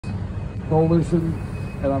Coalition,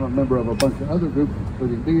 and I'm a member of a bunch of other groups,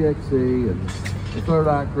 including DXC and the Third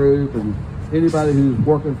Act Group, and anybody who's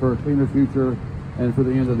working for a cleaner future and for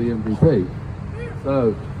the end of the MVP.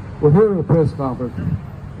 So we're here at a press conference.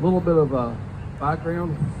 A little bit of a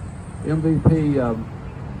background. MVP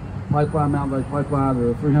pipeline, Mountain Lake Pipeline,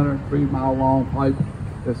 is a 303-mile-long pipe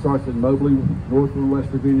that starts in Mobley, northern West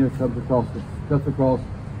Virginia, cuts across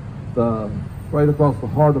right across the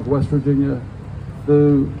heart of West Virginia,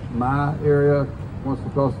 through my area, once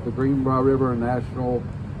across the Greenbrier River,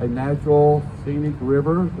 a natural scenic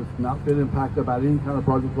river that's not been impacted by any kind of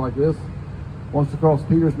project like this. Once across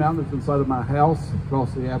Peters Mountain, it's inside of my house,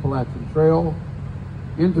 across the Appalachian Trail,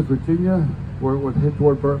 into Virginia, where it would head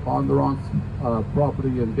toward Burt Bondurant's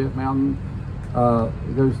property in Bent Mountain.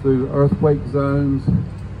 It goes through earthquake zones,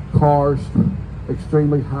 karst,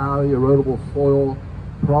 extremely highly erodible soil,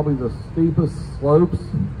 probably the steepest slopes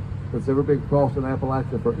that's ever been crossed in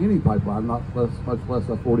Appalachia for any pipeline, much less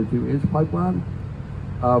a 42-inch pipeline.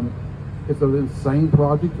 It's an insane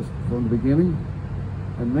project just from the beginning.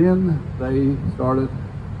 And then they started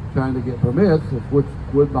trying to get permits, which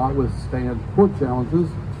would not withstand court challenges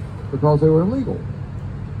because they were illegal.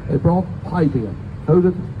 They brought pipe in,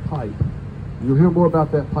 coated pipe. You'll hear more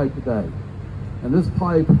about that pipe today. And this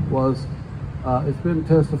pipe was, it's been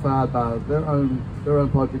testified by their own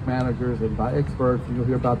project managers and by experts, and you'll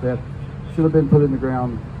hear about that. Should have been put in the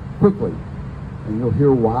ground quickly. And you'll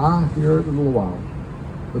hear why here in a little while.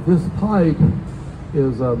 But this pipe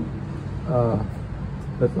is,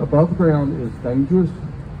 that's above ground, is dangerous.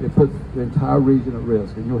 It puts the entire region at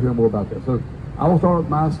risk, and you'll hear more about that. So I will start with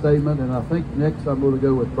my statement, and I think next I'm going to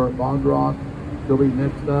go with Burt Bondurant. He'll be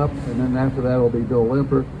next up, and then after that it'll be Bill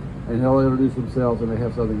Limpert, and they'll introduce themselves and they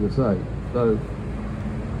have something to say. So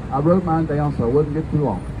I wrote mine down so I wouldn't get too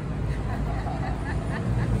long.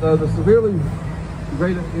 So the severely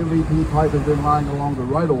degraded MVP pipe has been lying along the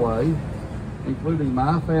right-of-way, including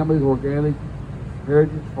my family's organic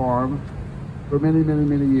heritage farm, for many, many,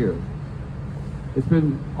 many years. It's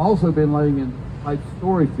also been laying in pipe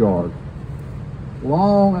storage yards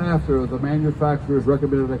long after the manufacturer's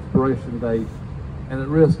recommended expiration date, and it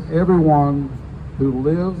risks everyone who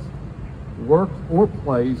lives, works, or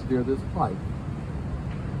plays near this pipe.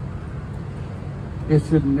 It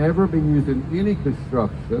should never be used in any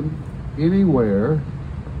construction, anywhere,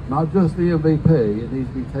 not just the MVP. It needs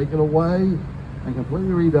to be taken away and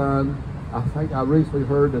completely redone. I think I recently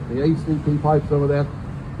heard that the ACP pipe, some of that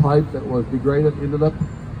pipe that was degraded, ended up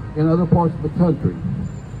in other parts of the country.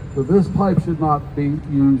 So this pipe should not be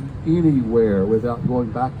used anywhere without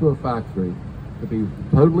going back to a factory to be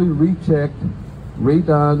totally rechecked,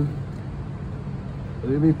 redone. The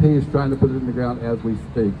MVP is trying to put it in the ground as we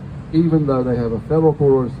speak, even though they have a federal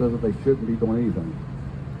court order that says that they shouldn't be doing anything.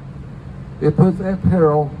 It puts at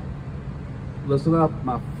peril, listen up,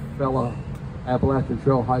 my fellow Appalachian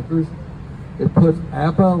Trail hikers, it puts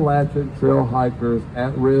Appalachian Trail hikers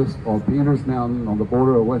at risk on Peters Mountain on the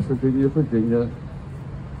border of West Virginia, Virginia.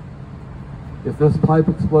 If this pipe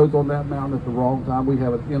explodes on that mountain at the wrong time, we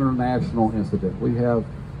have an international incident. We have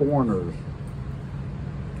foreigners.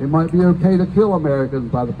 It might be okay to kill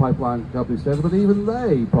Americans by the pipeline company says, but even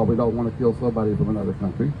they probably don't want to kill somebody from another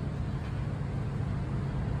country.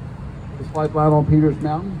 This pipeline on Peters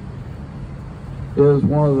Mountain is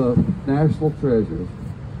one of the national treasures.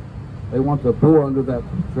 They want to bore under that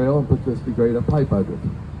trail and put this degraded pipe under it.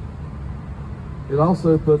 It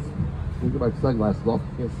also puts, let me get my sunglasses off,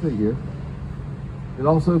 you can't see here. It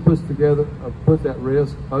also puts at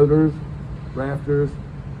risk boaters, rafters,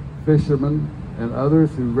 fishermen, and others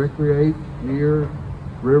who recreate near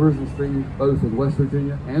rivers and streams both in West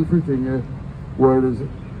Virginia and Virginia where it is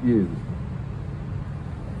used.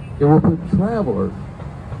 It will put travelers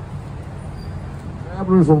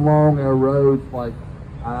along our roads like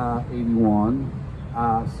I-81,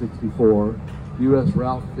 I-64, US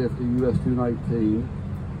Route 50, US 219,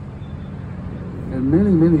 and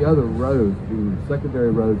many, many other roads,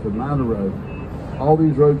 secondary roads and minor roads. All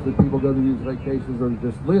these roads that people go to use vacations or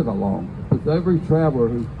just live along. But every traveler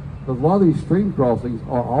because a lot of these stream crossings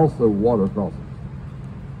are also water crossings.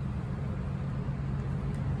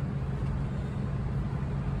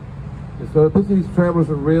 And so it puts these travelers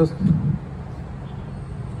at risk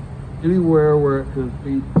anywhere where it could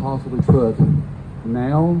be possibly put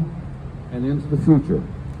now and into the future.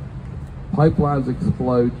 Pipelines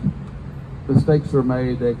explode. Mistakes are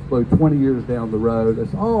made, they explode 20 years down the road.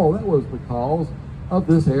 It's, oh, that was because of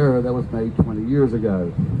this error that was made 20 years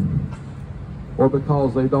ago. Or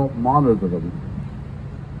because they don't monitor them.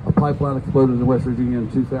 A pipeline exploded in West Virginia in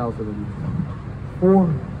 2004.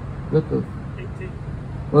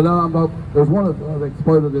 Well, no, there's one that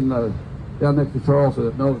exploded in down next to Charleston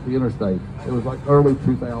that melted the interstate. It was like early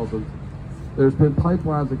 2000s. There's been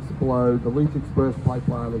pipelines explode. The Leach Express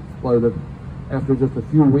pipeline exploded after just a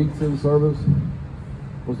few weeks in service.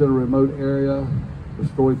 Was in a remote area,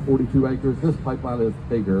 destroyed 42 acres. This pipeline is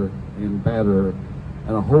bigger and better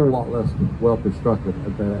and a whole lot less well constructed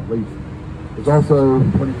than that Leach. There's also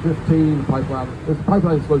 2015 pipeline. There's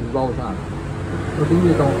pipeline explosions all the time. The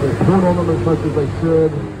media don't report on them as much as they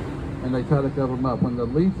should, and they try to cover them up. When the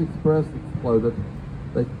Leach Express exploded,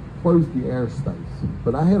 they closed the airspace.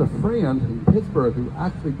 But I had a friend in Pittsburgh who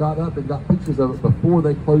actually got up and got pictures of it before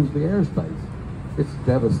they closed the airspace. It's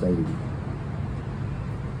devastating.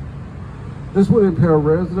 This would impair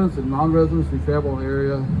residents and non-residents who travel in the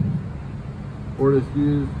area, or it is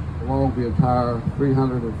used along the entire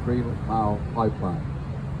 303-mile pipeline.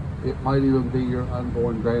 It might even be your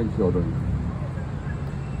unborn grandchildren.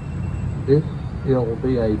 It will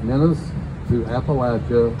be a menace to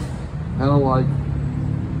Appalachia, kind of like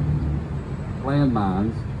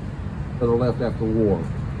landmines that are left after war.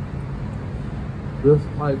 This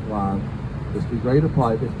pipeline, this degraded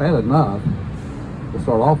pipe, it's bad enough to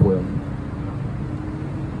start off with.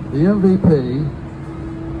 The MVP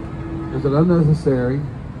is an unnecessary,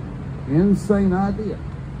 insane idea.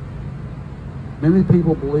 Many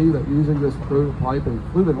people believe that using this crude pipe,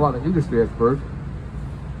 including a lot of industry experts,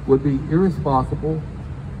 would be irresponsible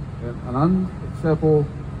and unacceptable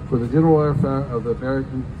for the general welfare of the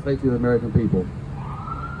safety of the American people.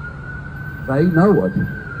 They know it.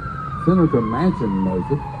 Senator Manchin knows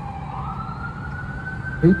it.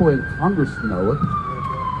 People in Congress know it.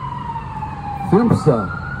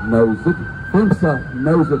 PHMSA knows it. PHMSA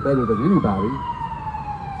knows it better than anybody.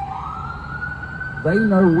 They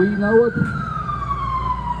know we know it.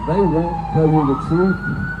 They won't tell you the truth.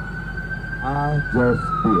 I just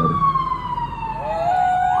did.